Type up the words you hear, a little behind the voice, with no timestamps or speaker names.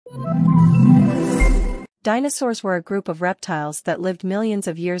Dinosaurs were a group of reptiles that lived millions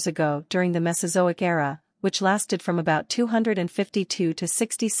of years ago during the Mesozoic era, which lasted from about 252 to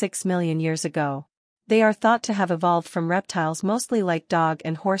 66 million years ago. They are thought to have evolved from reptiles mostly like dog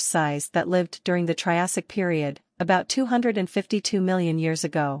and horse size that lived during the Triassic period, about 252 million years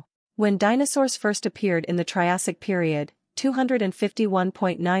ago. When dinosaurs first appeared in the Triassic period,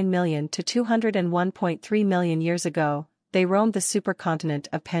 251.9 million to 201.3 million years ago, they roamed the supercontinent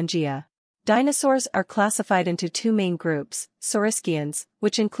of Pangaea. Dinosaurs are classified into two main groups, saurischians,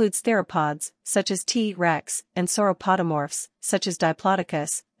 which includes theropods, such as T. rex, and sauropodomorphs, such as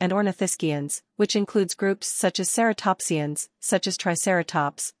Diplodocus, and ornithischians, which includes groups such as ceratopsians, such as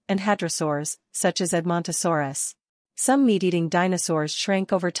Triceratops, and hadrosaurs, such as Edmontosaurus. Some meat-eating dinosaurs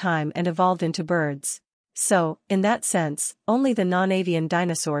shrank over time and evolved into birds. So, in that sense, only the non-avian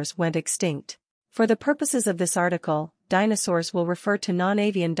dinosaurs went extinct. For the purposes of this article, dinosaurs will refer to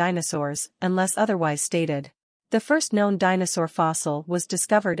non-avian dinosaurs, unless otherwise stated. The first known dinosaur fossil was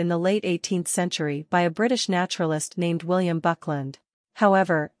discovered in the late 18th century by a British naturalist named William Buckland.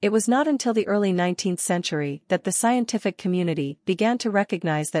 However, it was not until the early 19th century that the scientific community began to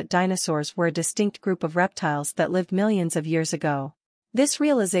recognize that dinosaurs were a distinct group of reptiles that lived millions of years ago. This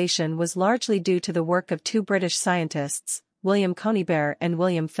realization was largely due to the work of two British scientists, William Conybeare and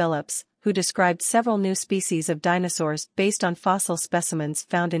William Phillips, who described several new species of dinosaurs based on fossil specimens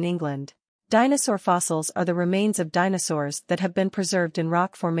found in England. Dinosaur fossils are the remains of dinosaurs that have been preserved in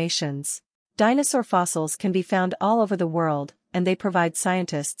rock formations. Dinosaur fossils can be found all over the world, and they provide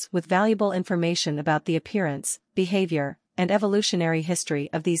scientists with valuable information about the appearance, behavior, and evolutionary history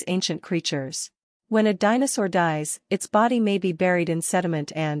of these ancient creatures. When a dinosaur dies, its body may be buried in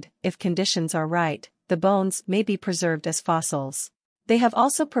sediment and, if conditions are right, the bones may be preserved as fossils. They have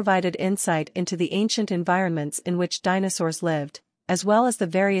also provided insight into the ancient environments in which dinosaurs lived, as well as the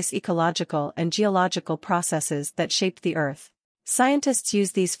various ecological and geological processes that shaped the Earth. Scientists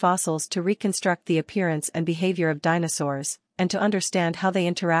use these fossils to reconstruct the appearance and behavior of dinosaurs, and to understand how they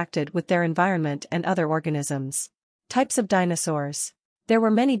interacted with their environment and other organisms. Types of dinosaurs. There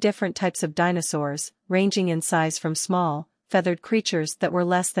were many different types of dinosaurs, ranging in size from small, feathered creatures that were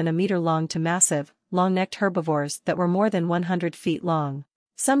less than a meter long to massive, long-necked herbivores that were more than 100 feet long.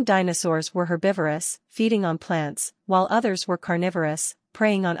 Some dinosaurs were herbivorous, feeding on plants, while others were carnivorous,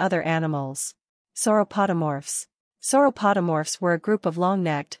 preying on other animals. Sauropodomorphs. Sauropodomorphs were a group of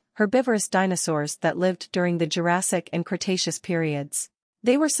long-necked, herbivorous dinosaurs that lived during the Jurassic and Cretaceous periods.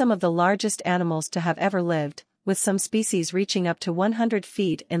 They were some of the largest animals to have ever lived, with some species reaching up to 100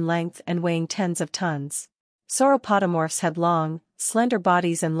 feet in length and weighing tens of tons. Sauropodomorphs had long, slender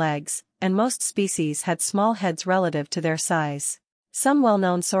bodies and legs, and most species had small heads relative to their size. Some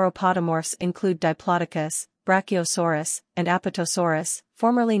well-known sauropodomorphs include Diplodocus, Brachiosaurus, and Apatosaurus,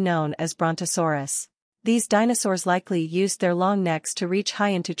 formerly known as Brontosaurus. These dinosaurs likely used their long necks to reach high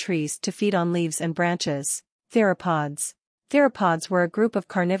into trees to feed on leaves and branches. Theropods. Theropods were a group of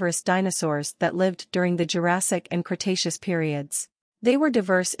carnivorous dinosaurs that lived during the Jurassic and Cretaceous periods. They were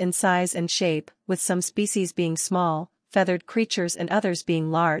diverse in size and shape, with some species being small, feathered creatures and others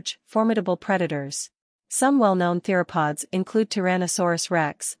being large, formidable predators. Some well-known theropods include Tyrannosaurus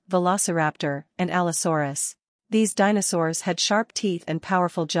rex, Velociraptor, and Allosaurus. These dinosaurs had sharp teeth and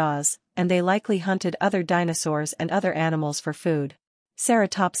powerful jaws, and they likely hunted other dinosaurs and other animals for food.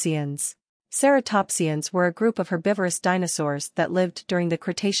 Ceratopsians. Ceratopsians were a group of herbivorous dinosaurs that lived during the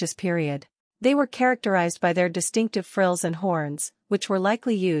Cretaceous period. They were characterized by their distinctive frills and horns, which were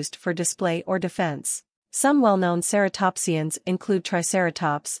likely used for display or defense. Some well-known ceratopsians include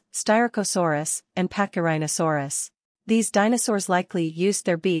Triceratops, Styracosaurus, and Pachyrhinosaurus. These dinosaurs likely used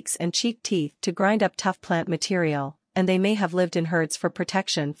their beaks and cheek teeth to grind up tough plant material, and they may have lived in herds for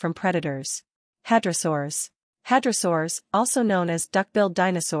protection from predators. Hadrosaurs. Hadrosaurs, also known as duck-billed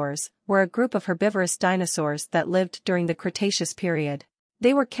dinosaurs, were a group of herbivorous dinosaurs that lived during the Cretaceous period.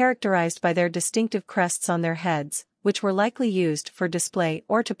 They were characterized by their distinctive crests on their heads, which were likely used for display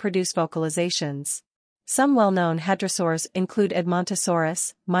or to produce vocalizations. Some well-known hadrosaurs include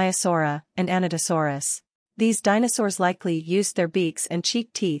Edmontosaurus, Maiasaura, and Anatosaurus. These dinosaurs likely used their beaks and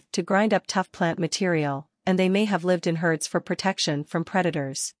cheek teeth to grind up tough plant material, and they may have lived in herds for protection from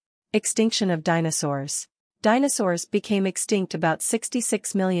predators. Extinction of dinosaurs. Dinosaurs became extinct about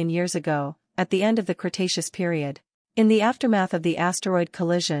 66 million years ago, at the end of the Cretaceous period. In the aftermath of the asteroid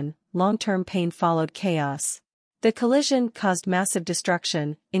collision, long-term pain followed chaos. The collision caused massive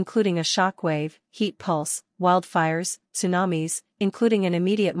destruction, including a shock wave, heat pulse, wildfires, tsunamis, including an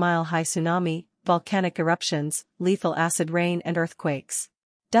immediate mile-high tsunami, volcanic eruptions, lethal acid rain and earthquakes.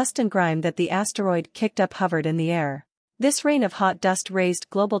 Dust and grime that the asteroid kicked up hovered in the air. This rain of hot dust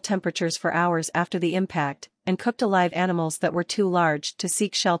raised global temperatures for hours after the impact, and cooked alive animals that were too large to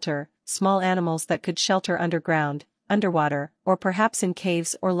seek shelter, small animals that could shelter underground, underwater, or perhaps in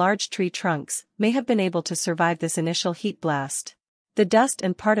caves or large tree trunks, may have been able to survive this initial heat blast. The dust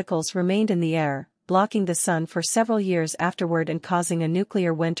and particles remained in the air, blocking the sun for several years afterward and causing a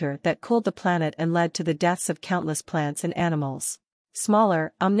nuclear winter that cooled the planet and led to the deaths of countless plants and animals.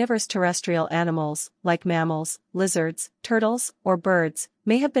 Smaller, omnivorous terrestrial animals, like mammals, lizards, turtles, or birds,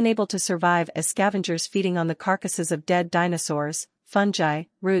 may have been able to survive as scavengers feeding on the carcasses of dead dinosaurs, fungi,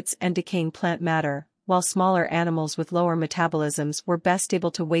 roots and decaying plant matter, while smaller animals with lower metabolisms were best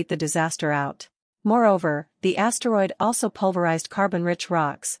able to wait the disaster out. Moreover, the asteroid also pulverized carbon-rich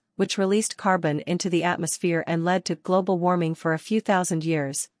rocks, which released carbon into the atmosphere and led to global warming for a few thousand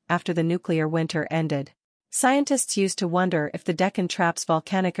years, after the nuclear winter ended. Scientists used to wonder if the Deccan Traps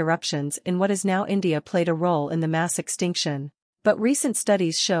volcanic eruptions in what is now India played a role in the mass extinction, but recent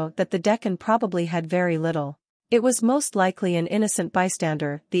studies show that the Deccan probably had very little. It was most likely an innocent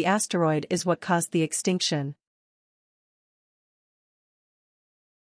bystander. The asteroid is what caused the extinction.